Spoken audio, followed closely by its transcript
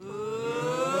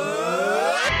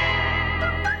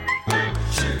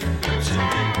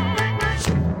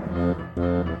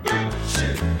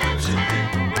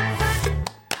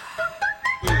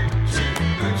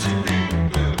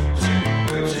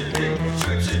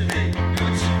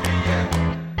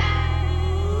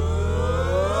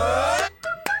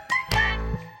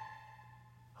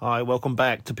Hi, welcome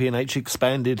back to P&H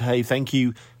Expanded. Hey, thank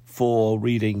you for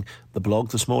reading the blog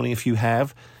this morning if you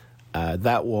have.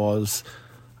 That was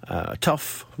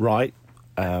tough, right?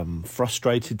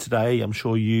 Frustrated today. I'm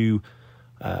sure you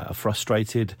are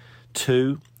frustrated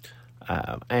too.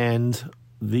 And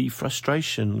the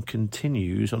frustration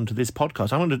continues onto this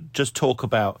podcast. I want to just talk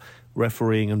about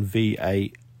refereeing and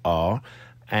VAR.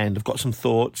 And I've got some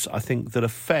thoughts, I think, that are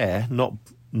fair, not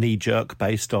knee-jerk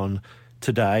based on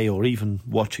today or even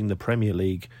watching the Premier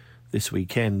League this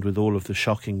weekend with all of the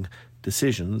shocking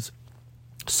decisions.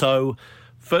 So,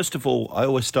 first of all, I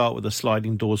always start with a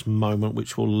sliding doors moment,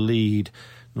 which will lead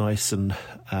nice and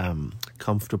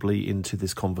comfortably into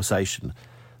this conversation.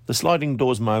 The sliding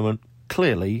doors moment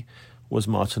clearly was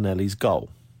Martinelli's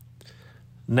goal.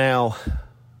 Now,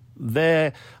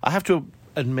 I have to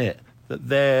admit that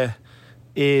there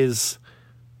is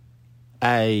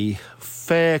a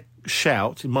fair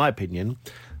shout, in my opinion,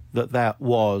 that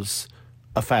was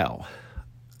a foul.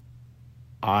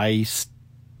 I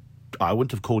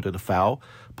wouldn't have called it a foul.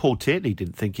 Paul Tierney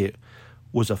didn't think it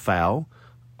was a foul.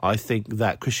 I think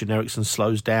that Christian Eriksen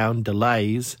slows down,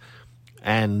 delays,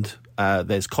 and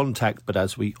there's contact, but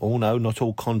as we all know, not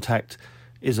all contact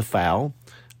is a foul.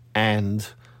 And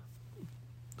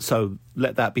so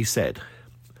let that be said.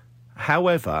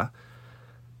 However,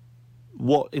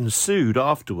 what ensued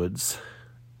afterwards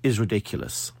is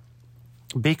ridiculous.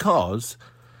 Because,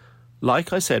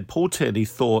 like I said, Paul Tierney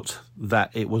thought that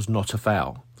it was not a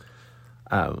foul.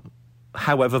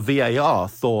 However, VAR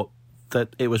thought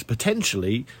that it was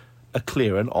potentially a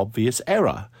clear and obvious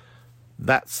error.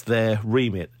 That's their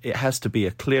remit. It has to be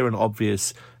a clear and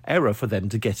obvious error for them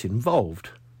to get involved.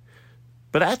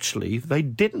 But actually, they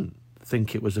didn't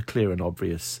think it was a clear and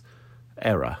obvious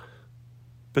error.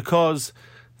 Because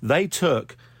they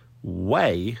took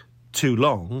way too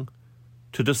long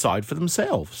to decide for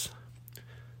themselves.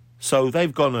 So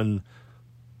they've gone and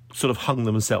sort of hung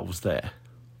themselves there.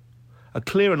 A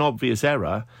clear and obvious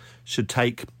error should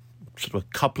take sort of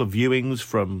a couple of viewings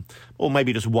from, or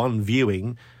maybe just one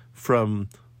viewing from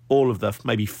all of the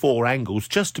maybe 4 angles,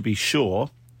 just to be sure.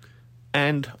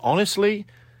 And honestly,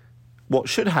 what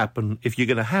should happen if you're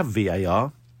going to have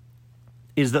VAR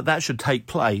is that should take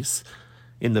place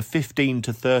in the 15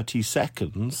 to 30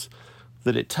 seconds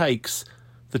that it takes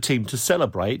the team to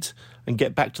celebrate and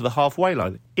get back to the halfway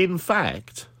line. In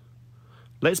fact,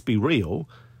 let's be real,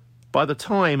 by the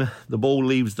time the ball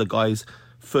leaves the guy's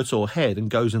foot or head and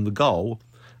goes in the goal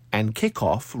and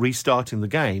kick-off, restarting the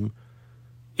game,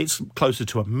 it's closer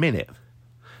to a minute.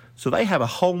 So they have a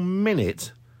whole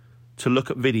minute to look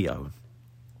at video.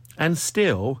 And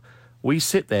still, we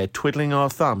sit there twiddling our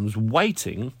thumbs,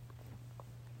 waiting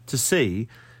to see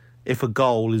if a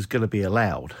goal is going to be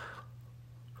allowed.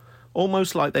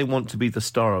 Almost like they want to be the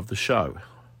star of the show.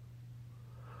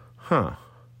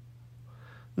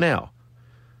 Now,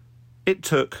 it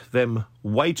took them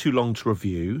way too long to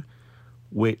review,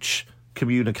 which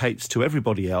communicates to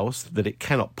everybody else that it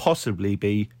cannot possibly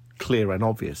be clear and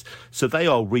obvious. So they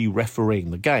are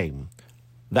re-refereeing the game.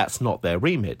 That's not their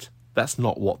remit. That's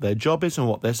not what their job is and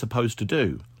what they're supposed to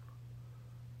do.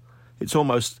 It's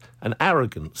almost an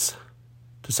arrogance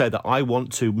to say that I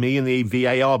want to, me in the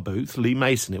VAR booth, Lee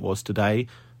Mason it was today,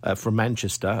 from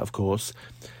Manchester, of course,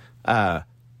 I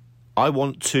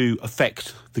want to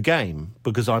affect the game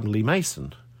because I'm Lee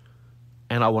Mason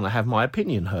and I want to have my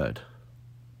opinion heard.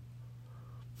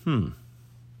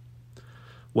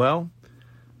 Well,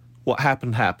 what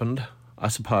happened, I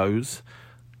suppose,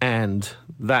 and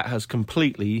that has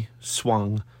completely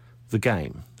swung the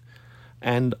game.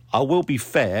 And I will be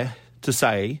fair to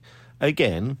say,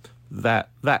 again,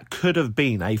 that could have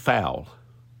been a foul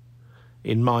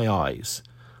in my eyes.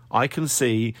 I can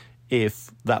see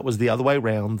if that was the other way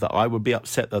round that I would be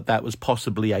upset that was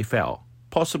possibly a foul.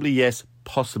 Possibly yes,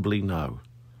 possibly no.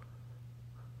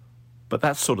 But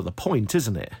that's sort of the point,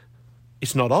 isn't it?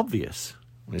 It's not obvious.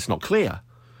 It's not clear.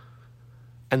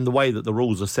 And the way that the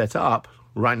rules are set up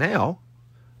right now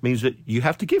means that you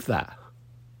have to give that.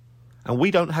 And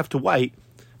we don't have to wait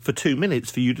for 2 minutes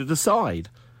for you to decide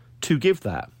to give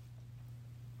that.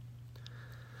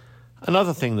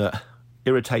 Another thing that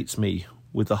irritates me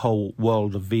with the whole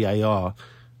world of VAR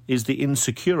is the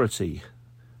insecurity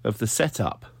of the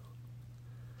setup.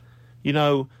 You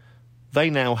know,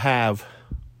 they now have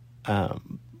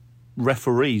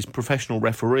referees, professional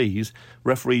referees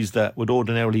that would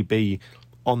ordinarily be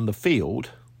on the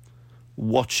field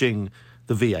watching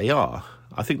the VAR.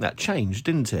 I think that changed,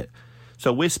 didn't it?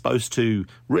 So we're supposed to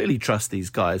really trust these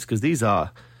guys because these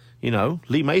are,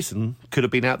 Lee Mason could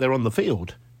have been out there on the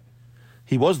field.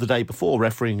 He was the day before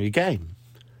refereeing a game.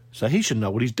 So he should know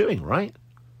what he's doing, right?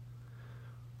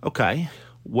 Okay,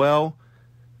 well,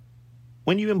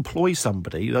 when you employ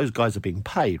somebody, those guys are being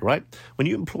paid, right? When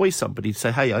you employ somebody to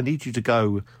say, hey, I need you to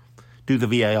go do the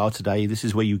VAR today, this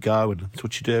is where you go and that's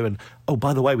what you do, and, oh,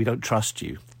 by the way, we don't trust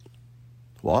you.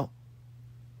 What?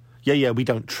 Yeah, we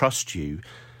don't trust you.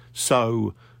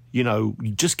 So, you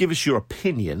just give us your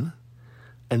opinion,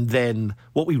 and then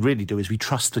what we really do is we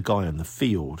trust the guy on the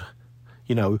field.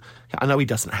 I know he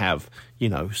doesn't have,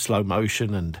 slow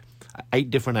motion and 8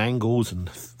 different angles and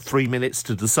 3 minutes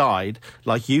to decide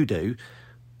like you do,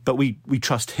 but we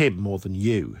trust him more than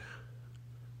you.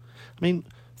 I mean,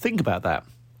 think about that,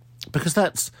 because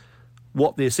that's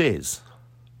what this is.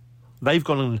 They've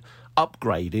gone and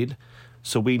upgraded,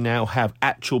 so we now have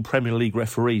actual Premier League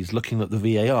referees looking at the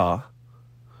VAR,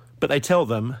 but they tell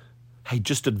them, hey,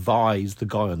 just advise the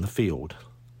guy on the field.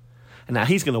 And now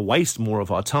he's going to waste more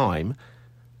of our time,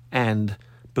 and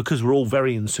because we're all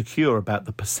very insecure about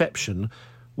the perception,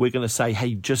 we're going to say,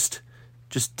 hey, just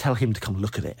tell him to come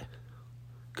look at it.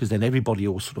 Because then everybody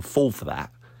will sort of fall for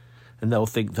that. And they'll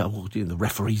think that, the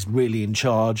referee's really in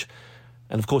charge.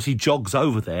 And, of course, he jogs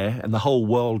over there and the whole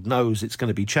world knows it's going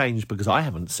to be changed, because I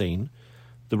haven't seen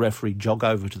the referee jog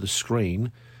over to the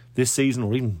screen this season,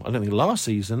 or even, I don't think, last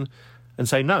season, and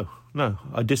say, no,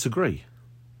 I disagree.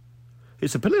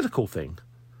 It's a political thing.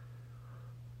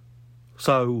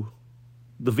 So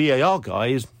the VAR guy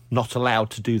is not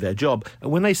allowed to do their job. And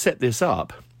when they set this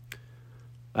up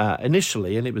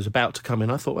initially, and it was about to come in,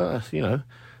 I thought, well,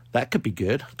 that could be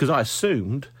good, because I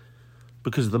assumed,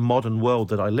 because of the modern world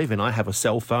that I live in, I have a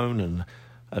cell phone and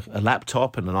a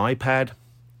laptop and an iPad.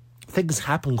 Things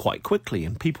happen quite quickly,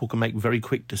 and people can make very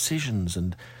quick decisions,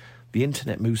 and the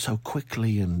internet moves so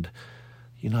quickly, and,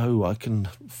 I can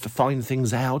find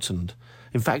things out, and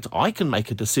in fact, I can make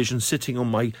a decision sitting on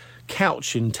my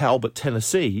couch in Talbot,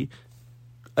 Tennessee,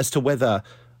 as to whether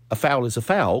a foul is a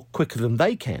foul quicker than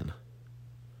they can.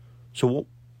 So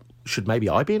should maybe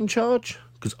I be in charge?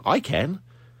 Because I can.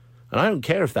 And I don't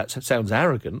care if that sounds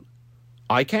arrogant.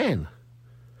 I can.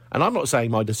 And I'm not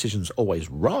saying my decision's always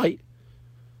right,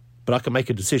 but I can make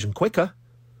a decision quicker,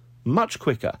 much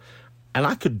quicker. And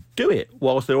I could do it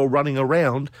whilst they're all running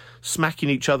around, smacking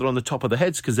each other on the top of the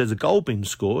heads because there's a goal being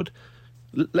scored.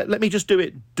 Let me just do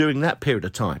it during that period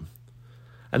of time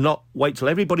and not wait till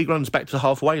everybody runs back to the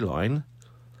halfway line.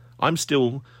 I'm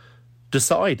still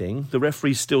deciding, the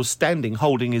referee's still standing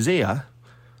holding his ear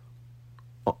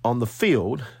on the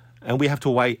field, and we have to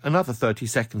wait another 30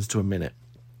 seconds to a minute.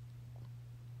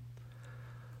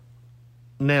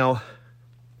 Now,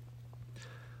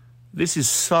 this is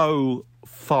so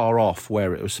far off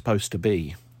where it was supposed to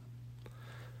be.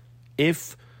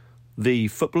 If the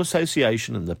Football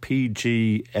Association and the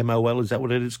PGMOL, is that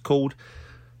what it is called?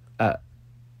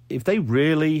 If they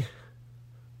really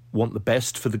want the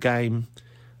best for the game,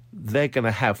 they're going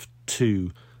to have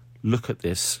to look at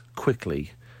this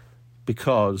quickly,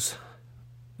 because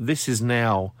this is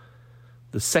now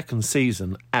the second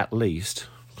season, at least,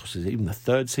 of course, even the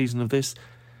third season of this,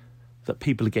 that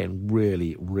people are getting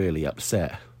really, really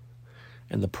upset.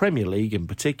 And the Premier League in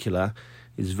particular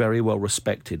is very well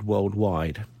respected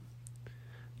worldwide.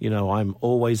 I'm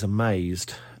always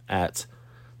amazed at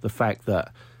the fact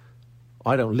that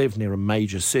I don't live near a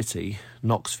major city.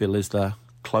 Knoxville is the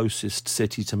closest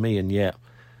city to me, and yet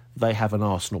they have an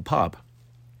Arsenal pub.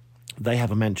 They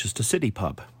have a Manchester City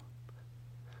pub.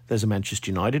 There's a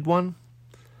Manchester United one,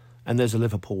 and there's a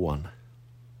Liverpool one.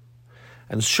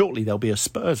 And shortly there'll be a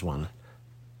Spurs one.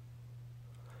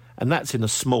 And that's in a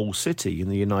small city in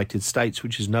the United States,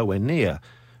 which is nowhere near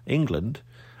England.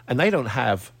 And they don't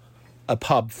have a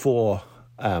pub for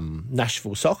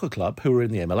Nashville Soccer Club, who are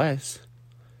in the MLS,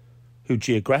 who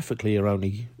geographically are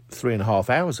only 3.5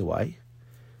 hours away.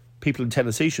 People in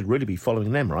Tennessee should really be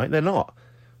following them, right? They're not.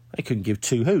 They couldn't give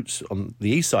two hoots on the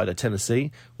east side of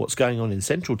Tennessee what's going on in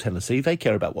central Tennessee. They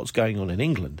care about what's going on in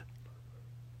England.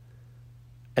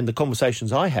 And the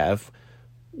conversations I have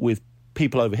with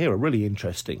people over here are really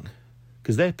interesting,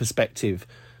 because their perspective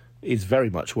is very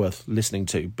much worth listening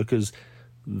to, because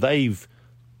they've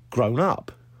grown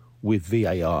up with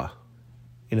VAR,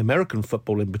 in American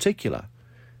football in particular,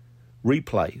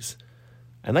 replays,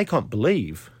 and they can't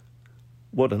believe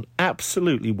what an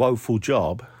absolutely woeful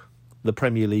job the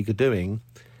Premier League are doing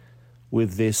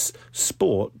with this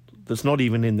sport that's not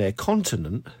even in their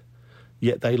continent,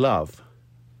 yet they love.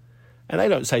 And they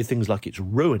don't say things like it's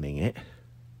ruining it.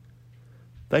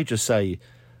 They just say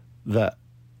that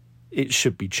it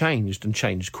should be changed, and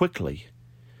changed quickly,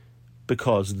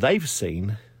 because they've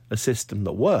seen a system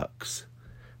that works,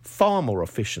 far more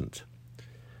efficient,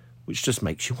 which just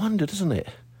makes you wonder, doesn't it?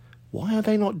 Why are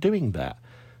they not doing that?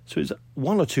 So it's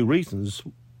one or two reasons.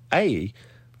 A,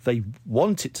 they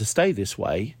want it to stay this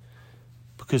way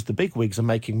because the bigwigs are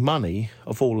making money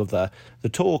of all of the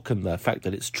talk and the fact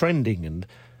that it's trending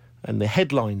and the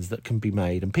headlines that can be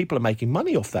made, and people are making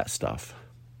money off that stuff.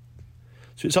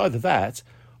 So it's either that,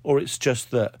 or it's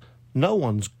just that no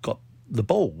one's got the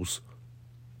balls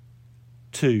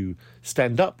to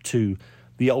stand up to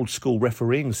the old school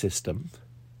refereeing system.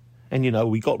 And, you know,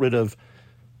 we got rid of,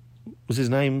 was his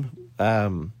name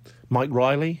Mike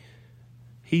Riley?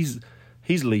 He's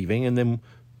leaving,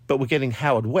 but we're getting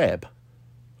Howard Webb.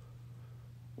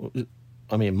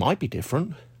 I mean, it might be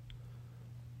different,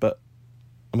 but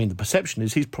I mean, the perception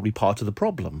is he's probably part of the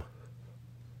problem.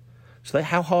 So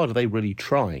how hard are they really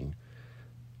trying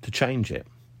to change it?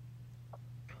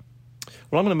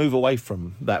 Well, I'm going to move away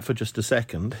from that for just a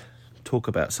second, talk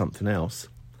about something else.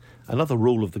 Another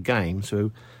rule of the game,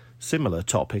 so similar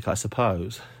topic, I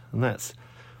suppose, and that's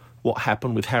what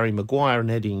happened with Harry Maguire and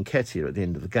Eddie Nketiah at the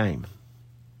end of the game.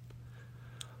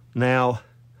 Now,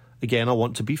 again, I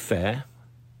want to be fair.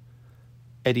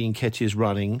 Eddie Nketiah is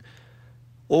running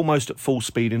almost at full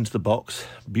speed into the box,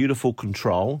 beautiful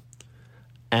control,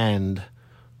 and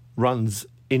runs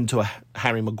into a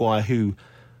Harry Maguire who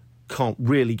can't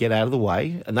really get out of the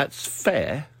way, and that's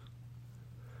fair.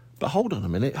 But hold on a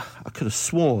minute, I could have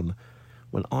sworn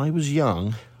when I was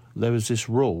young there was this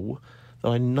rule that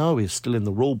I know is still in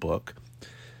the rule book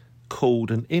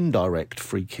called an indirect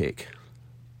free kick.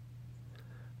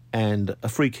 And a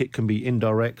free kick can be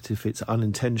indirect if it's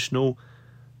unintentional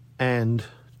and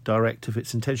direct if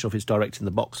it's intentional. If it's direct in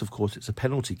the box, of course, it's a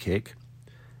penalty kick.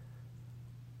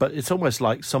 But it's almost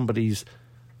like somebody's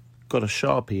got a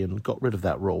Sharpie and got rid of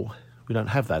that rule. We don't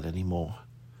have that anymore.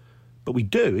 But we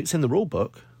do. It's in the rule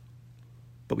book.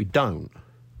 But we don't.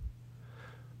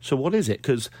 So what is it?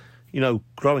 Because, you know,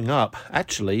 growing up,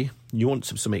 actually, you want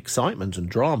some excitement and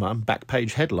drama, back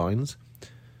page headlines.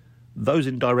 Those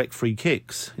indirect free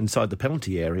kicks inside the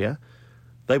penalty area,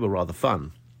 they were rather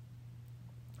fun.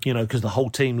 You know, because the whole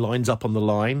team lines up on the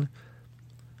line,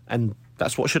 and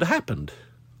that's what should have happened,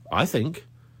 I think.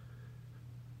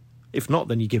 If not,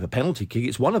 then you give a penalty kick.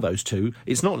 It's one of those two.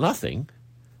 It's not nothing.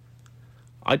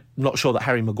 I'm not sure that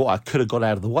Harry Maguire could have got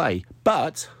out of the way,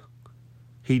 but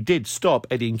he did stop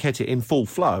Eddie Nketiah in full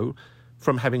flow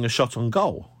from having a shot on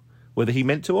goal, whether he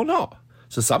meant to or not.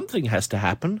 So something has to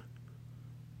happen.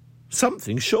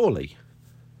 Something, surely.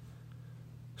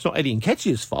 It's not Eddie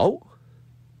Nketiah's fault.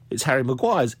 It's Harry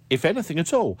Maguire's, if anything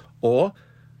at all. Or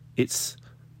it's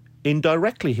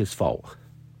indirectly his fault,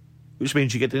 which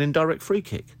means you get an indirect free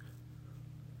kick.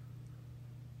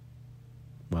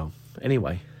 Well,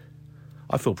 anyway,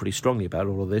 I feel pretty strongly about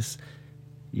all of this.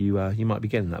 You might be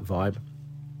getting that vibe.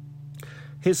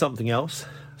 Here's something else,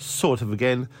 sort of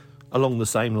again along the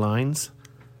same lines.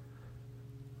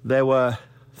 There were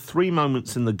 3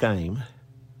 moments in the game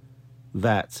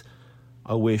that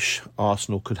I wish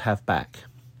Arsenal could have back.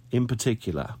 In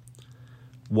particular,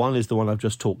 one is the one I've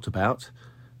just talked about,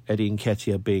 Eddie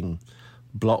Nketiah being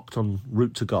blocked en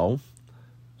route to goal.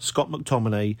 Scott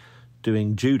McTominay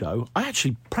doing judo. I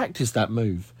actually practiced that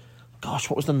move. Gosh,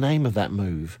 what was the name of that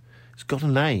move? It's got a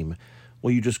name,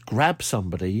 where you just grab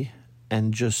somebody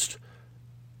and just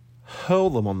hurl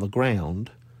them on the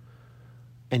ground,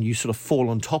 and you sort of fall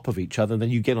on top of each other, and then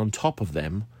you get on top of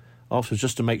them afterwards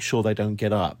just to make sure they don't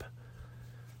get up.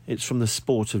 It's from the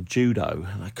sport of judo,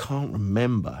 and I can't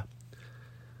remember.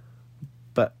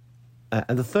 But,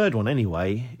 and the third one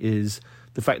anyway, is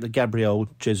the fact that Gabriel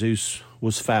Jesus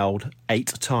was fouled 8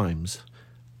 times.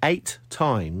 8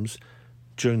 times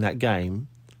during that game,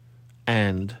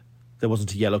 and there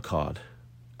wasn't a yellow card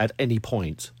at any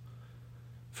point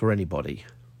for anybody.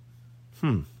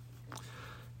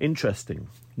 Interesting.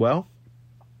 Well,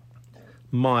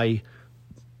 my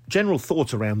general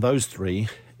thought around those 3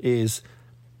 is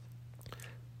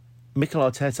Mikel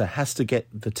Arteta has to get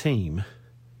the team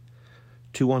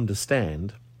to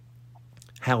understand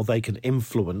how they can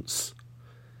influence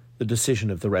the decision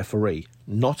of the referee.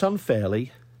 Not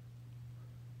unfairly,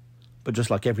 but just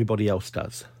like everybody else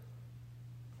does.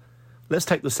 Let's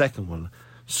take the second one.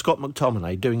 Scott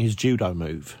McTominay doing his judo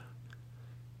move.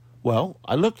 Well,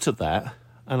 I looked at that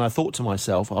and I thought to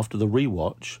myself after the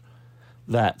rewatch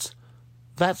that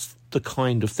that's the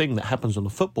kind of thing that happens on a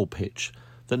football pitch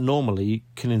that normally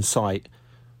can incite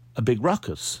a big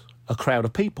ruckus, a crowd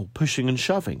of people pushing and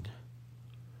shoving.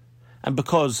 And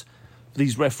because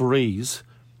these referees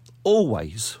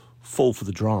always fall for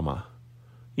the drama,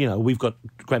 you know, we've got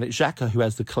Granit Xhaka who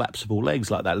has the collapsible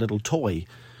legs like that little toy.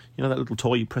 You know that little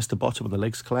toy you press the bottom and the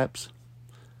legs collapse?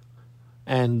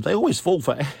 And they always fall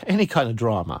for any kind of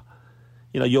drama.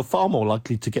 You're far more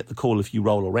likely to get the call if you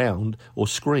roll around or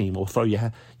scream or throw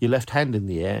your left hand in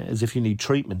the air as if you need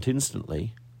treatment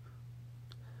instantly.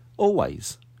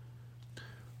 Always.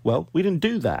 Well, we didn't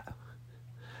do that.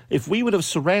 If we would have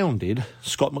surrounded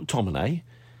Scott McTominay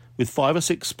with 5 or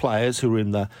 6 players who were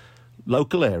in the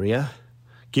local area,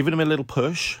 given him a little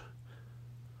push,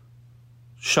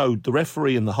 showed the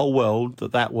referee and the whole world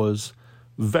that that was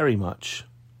very much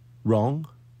wrong,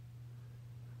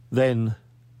 then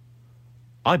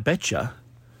I betcha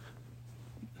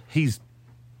he's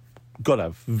got a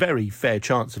very fair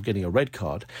chance of getting a red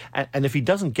card. And if he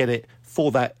doesn't get it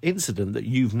for that incident that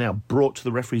you've now brought to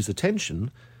the referee's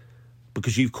attention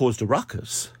because you've caused a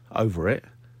ruckus over it,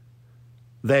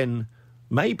 then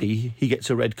maybe he gets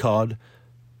a red card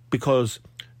because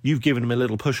you've given him a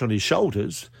little push on his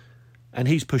shoulders and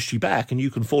he's pushed you back and you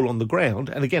can fall on the ground.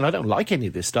 And again, I don't like any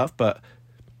of this stuff, but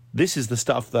this is the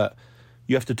stuff that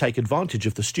you have to take advantage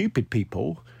of the stupid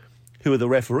people who are the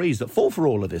referees that fall for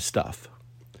all of this stuff.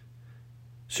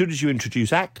 As soon as you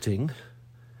introduce acting,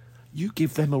 you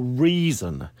give them a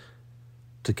reason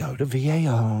to go to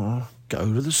VAR,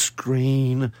 go to the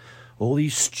screen, all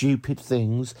these stupid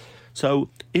things. So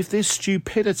if this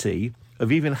stupidity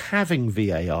of even having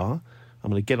VAR,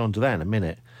 I'm going to get onto that in a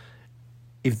minute,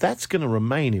 if that's going to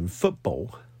remain in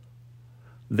football,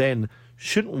 then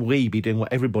shouldn't we be doing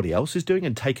what everybody else is doing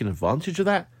and taking advantage of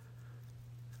that?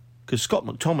 Because Scott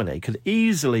McTominay could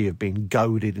easily have been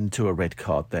goaded into a red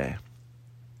card there.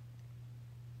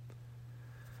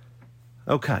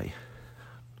 Okay,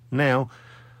 now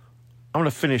I'm going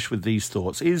to finish with these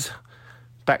thoughts.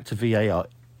 Back to VAR,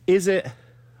 is it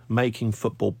making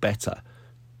football better?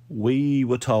 We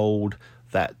were told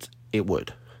that it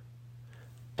would.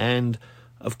 And,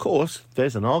 of course,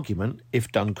 there's an argument,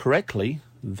 if done correctly,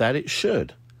 that it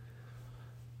should.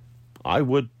 I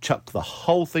would chuck the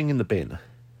whole thing in the bin.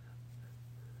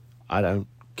 I don't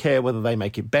care whether they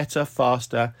make it better,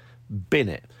 faster, bin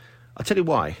it. I'll tell you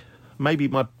why. Maybe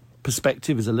my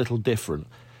perspective is a little different.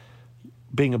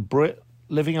 Being a Brit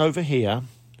living over here,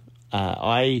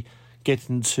 I get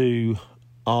into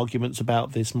arguments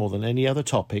about this more than any other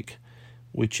topic,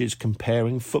 which is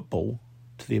comparing football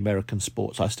to the American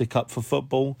sports. I stick up for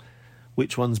football.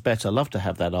 Which one's better? I love to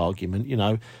have that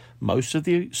argument. Most of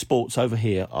the sports over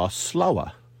here are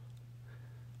slower.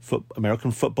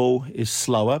 American football is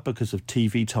slower because of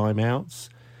TV timeouts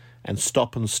and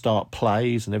stop and start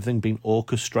plays and everything being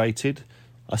orchestrated.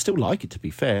 I still like it, to be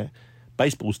fair.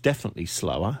 Baseball's definitely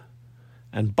slower.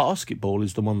 And basketball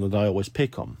is the one that I always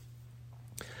pick on.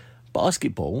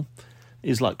 Basketball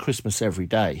is like Christmas every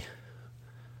day.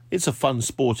 It's a fun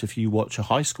sport if you watch a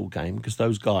high school game because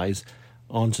those guys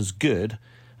aren't as good.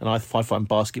 And I find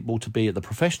basketball to be at the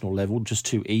professional level just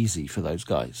too easy for those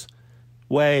guys.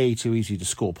 Way too easy to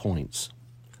score points.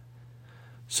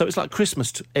 So it's like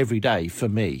Christmas every day for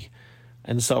me.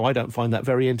 And so I don't find that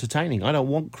very entertaining. I don't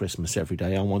want Christmas every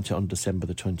day. I want it on December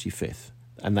the 25th.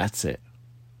 And that's it.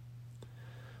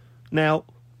 Now,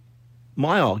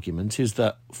 my argument is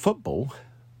that football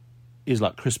is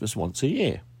like Christmas once a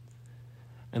year.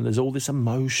 And there's all this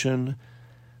emotion.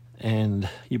 And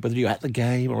whether you're at the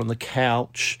game or on the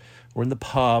couch or in the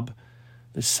pub,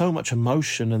 there's so much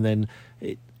emotion. And then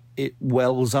it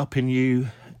wells up in you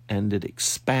and it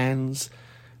expands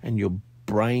and your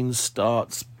brain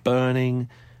starts burning,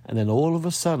 and then all of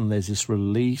a sudden there's this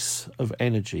release of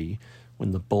energy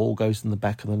when the ball goes in the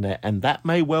back of the net, and that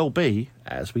may well be,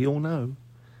 as we all know,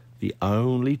 the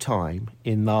only time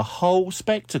in the whole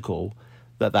spectacle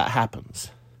that happens.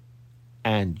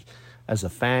 And as a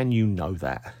fan, you know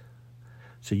that.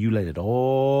 So you let it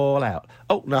all out.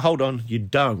 Oh, no, hold on, you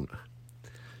don't.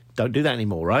 Don't do that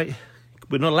anymore, right?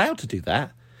 We're not allowed to do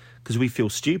that because we feel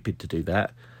stupid to do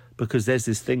that because there's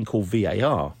this thing called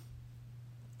VAR,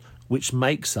 which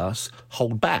makes us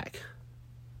hold back.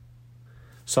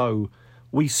 So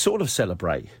we sort of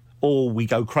celebrate, or we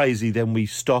go crazy, then we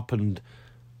stop and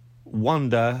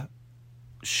wonder,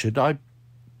 should I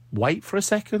wait for a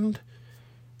second?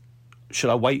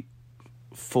 Should I wait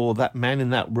for that man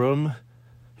in that room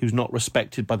who's not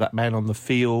respected by that man on the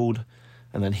field,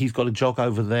 and then he's got to jog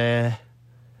over there?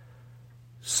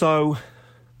 So,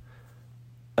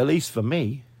 at least for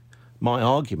me, my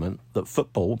argument that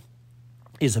football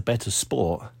is a better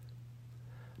sport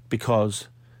because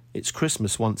it's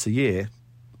Christmas once a year,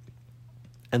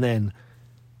 and then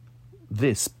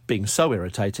this being so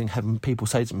irritating, having people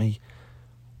say to me,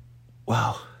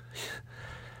 well,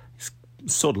 it's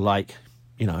sort of like,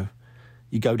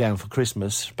 you go down for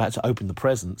Christmas, about to open the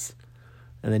presents,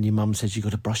 and then your mum says you've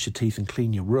got to brush your teeth and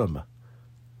clean your room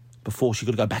before she's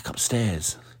got to go back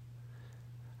upstairs.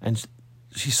 And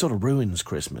she sort of ruins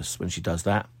Christmas when she does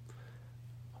that.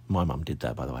 My mum did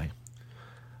that, by the way.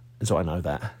 And so I know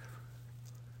that.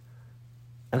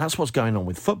 And that's what's going on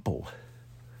with football.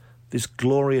 This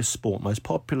glorious sport, most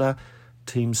popular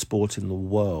team sport in the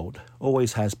world,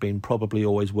 always has been, probably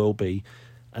always will be,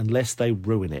 unless they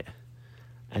ruin it.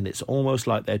 And it's almost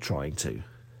like they're trying to,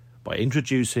 by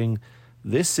introducing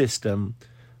this system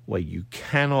where you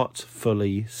cannot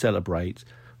fully celebrate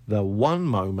the one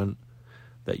moment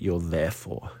that you're there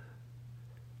for.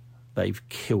 They've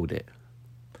killed it.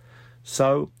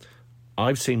 So,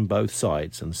 I've seen both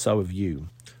sides, and so have you.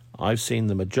 I've seen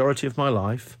the majority of my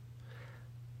life,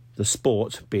 the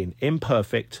sport being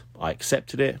imperfect. I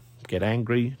accepted it, get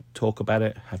angry, talk about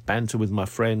it, have banter with my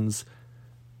friends,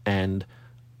 and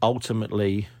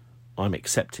ultimately I'm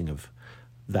accepting of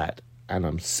that. And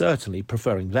I'm certainly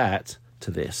preferring that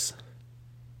to this,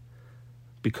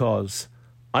 because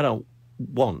I don't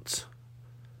want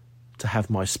to have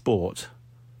my sport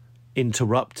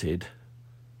interrupted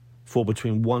for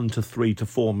between 1 to 3 to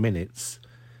 4 minutes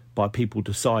by people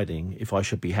deciding if I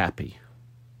should be happy.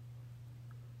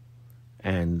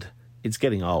 And it's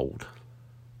getting old.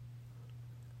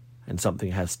 And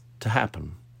something has to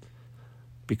happen,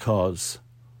 because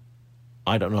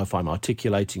I don't know if I'm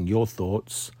articulating your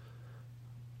thoughts,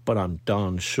 but I'm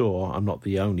darn sure I'm not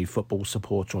the only football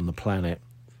supporter on the planet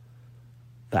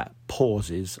that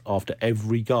pauses after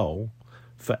every goal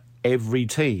for every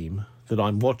team that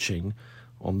I'm watching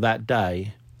on that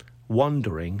day,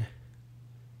 wondering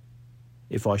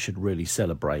if I should really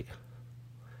celebrate.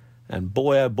 And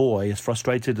boy, oh boy, as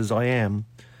frustrated as I am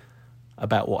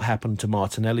about what happened to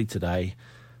Martinelli today,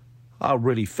 I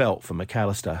really felt for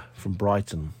McAllister from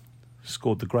Brighton.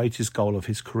 Scored the greatest goal of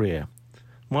his career.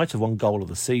 Might have won goal of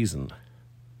the season.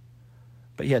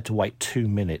 But he had to wait 2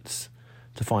 minutes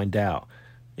to find out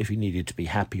if he needed to be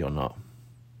happy or not.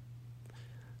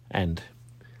 And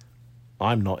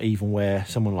I'm not even where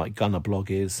someone like Gunnerblog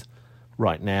is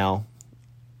right now,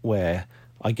 where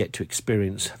I get to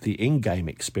experience the in-game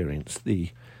experience, the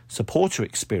supporter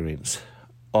experience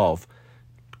of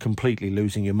completely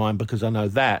losing your mind, because I know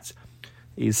that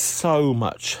is so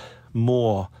much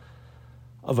more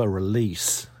of a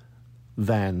release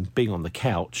than being on the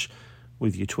couch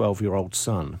with your 12-year-old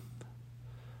son,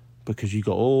 because you've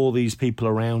got all these people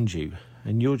around you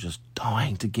and you're just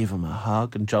dying to give them a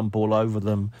hug and jump all over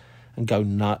them and go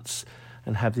nuts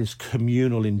and have this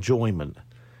communal enjoyment.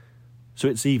 So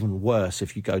it's even worse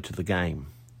if you go to the game.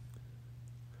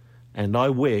 And I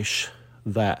wish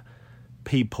that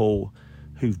people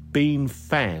who've been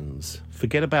fans,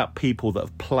 forget about people that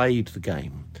have played the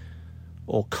game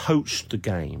or coached the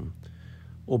game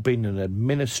or been an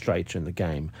administrator in the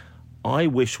game, I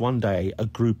wish one day a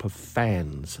group of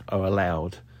fans are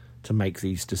allowed to make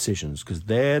these decisions, because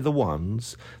they're the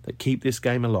ones that keep this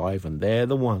game alive, and they're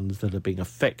the ones that are being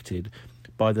affected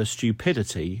by the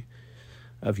stupidity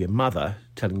of your mother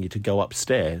telling you to go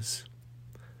upstairs,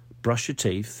 brush your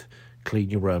teeth,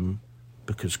 clean your room,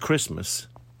 because Christmas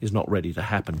is not ready to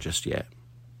happen just yet.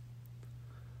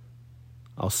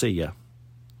 I'll see ya.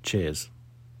 Cheers.